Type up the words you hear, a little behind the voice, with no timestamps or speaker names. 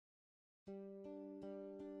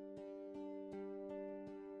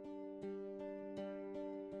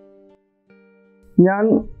ഞാൻ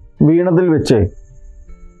വീണതിൽ വെച്ച്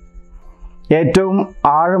ഏറ്റവും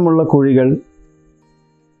ആഴമുള്ള കുഴികൾ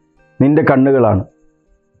നിൻ്റെ കണ്ണുകളാണ്.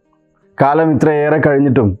 കാലം ഇത്രയേറെ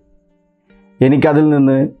കഴിഞ്ഞിട്ടും എനിക്കതിൽ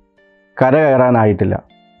നിന്ന് കരകയറാനായിട്ടില്ല.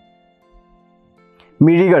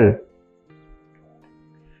 മിഴികൾ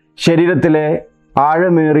ശരീരത്തിലെ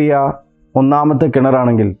ആഴമേറിയ ഒന്നാമത്തെ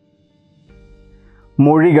കിണറാണെങ്കിൽ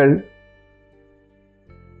മൊഴികൾ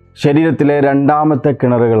ശരീരത്തിലെ രണ്ടാമത്തെ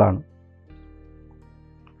കിണറുകളാണ്.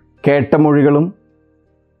 കേട്ട മൊഴികളും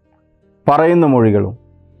പറയുന്ന മൊഴികളും.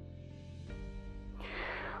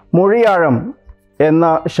 മൊഴിയാഴം എന്ന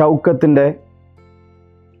ഷൗക്കത്തിൻ്റെ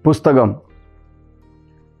പുസ്തകം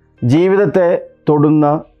ജീവിതത്തെ തൊടുന്ന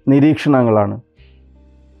നിരീക്ഷണങ്ങളാണ്.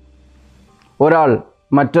 ഒരാൾ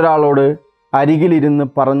മറ്റൊരാളോട് അരികിലിരുന്ന്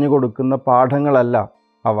പറഞ്ഞു കൊടുക്കുന്ന പാഠങ്ങളല്ല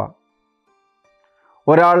അവ.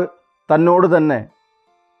 ഒരാൾ തന്നോട് തന്നെ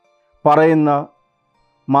പറയുന്ന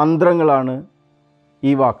മന്ത്രങ്ങളാണ്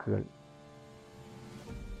ഈ വാക്കുകൾ.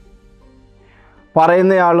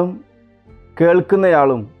 പറയുന്നയാളും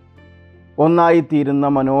കേൾക്കുന്നയാളും ഒന്നായിത്തീരുന്ന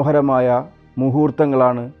മനോഹരമായ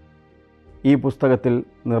മുഹൂർത്തങ്ങളാണ് ഈ പുസ്തകത്തിൽ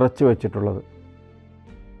നിറച്ചു വച്ചിട്ടുള്ളത്.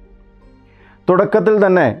 തുടക്കത്തിൽ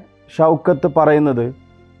തന്നെ ഷൗക്കത്ത് പറയുന്നത്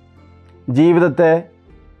ജീവിതത്തെ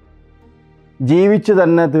ജീവിച്ച്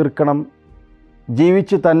തന്നെ തീർക്കണം,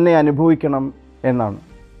 ജീവിച്ച് തന്നെ അനുഭവിക്കണം എന്നാണ്.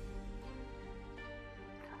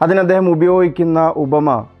 അതിന് അദ്ദേഹം ഉപയോഗിക്കുന്ന ഉപമ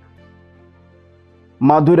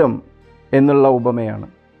മധുരം എന്നുള്ള ഉപമയാണ്.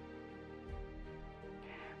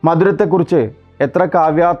 മധുരത്തെക്കുറിച്ച് എത്ര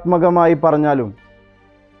കാവ്യാത്മകമായി പറഞ്ഞാലും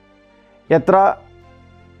എത്ര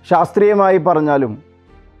ശാസ്ത്രീയമായി പറഞ്ഞാലും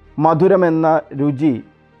മധുരമെന്ന രുചി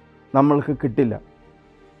നമ്മൾക്ക് കിട്ടില്ല.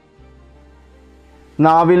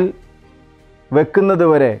 നാവിൽ വെക്കുന്നത്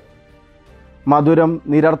വരെ മധുരം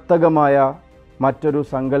നിരർത്ഥകമായ മറ്റൊരു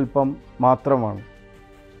സങ്കല്പം മാത്രമാണ്.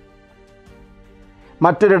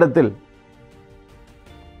 മറ്റൊരിടത്തിൽ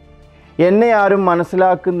എന്നെ ആരും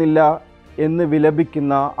മനസ്സിലാക്കുന്നില്ല എന്ന്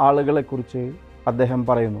വിലപിക്കുന്ന ആളുകളെക്കുറിച്ച് അദ്ദേഹം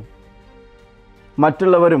പറയുന്നു.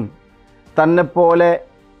 മറ്റുള്ളവരും തന്നെപ്പോലെ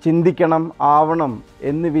ചിന്തിക്കണം, ആവണം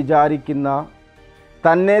എന്ന് വിചാരിക്കുന്ന,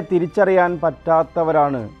 തന്നെ തിരിച്ചറിയാൻ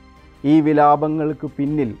പറ്റാത്തവരാണ് ഈ വിലാപങ്ങൾക്ക്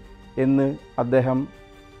പിന്നിൽ എന്ന് അദ്ദേഹം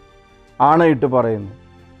ആണയിട്ട് പറയുന്നു.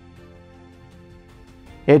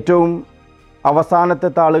 ഏറ്റവും അവസാനത്തെ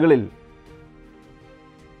താളുകളിൽ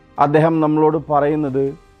അദ്ദേഹം നമ്മളോട് പറയുന്നത്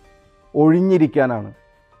ഒഴിഞ്ഞിരിക്കാനാണ്.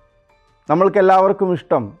 നമ്മൾക്കെല്ലാവർക്കും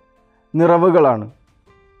ഇഷ്ടം നിറവുകളാണ്.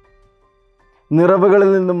 നിറവുകളിൽ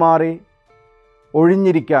നിന്ന് മാറി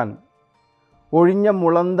ഒഴിഞ്ഞിരിക്കാൻ, ഒഴിഞ്ഞ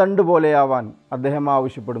മുളന്തണ്ട് പോലെയാവാൻ അദ്ദേഹം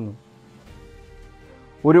ആവശ്യപ്പെടുന്നു.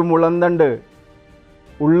 ഒരു മുളന്തണ്ട്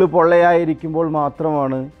ഉള്ളു പൊള്ളയായിരിക്കുമ്പോൾ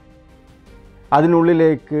മാത്രമാണ്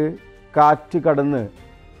അതിനുള്ളിലേക്ക് കാറ്റ് കടന്ന്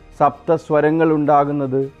സപ്തസ്വരങ്ങൾ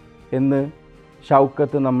ഉണ്ടാകുന്നത് എന്ന്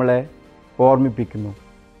ഷൗക്കത്ത് നമ്മളെ ഓർമ്മിപ്പിക്കുന്നു.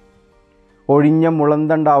 ഒഴിഞ്ഞ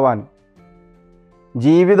മുളന്തണ്ടാവാൻ,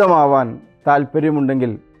 ജീവിതമാവാൻ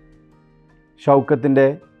താല്പര്യമുണ്ടെങ്കിൽ ഷൗക്കത്തിൻ്റെ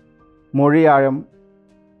മൊഴിയാഴം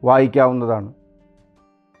വായിക്കാവുന്നതാണ്.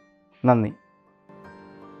 നന്ദി.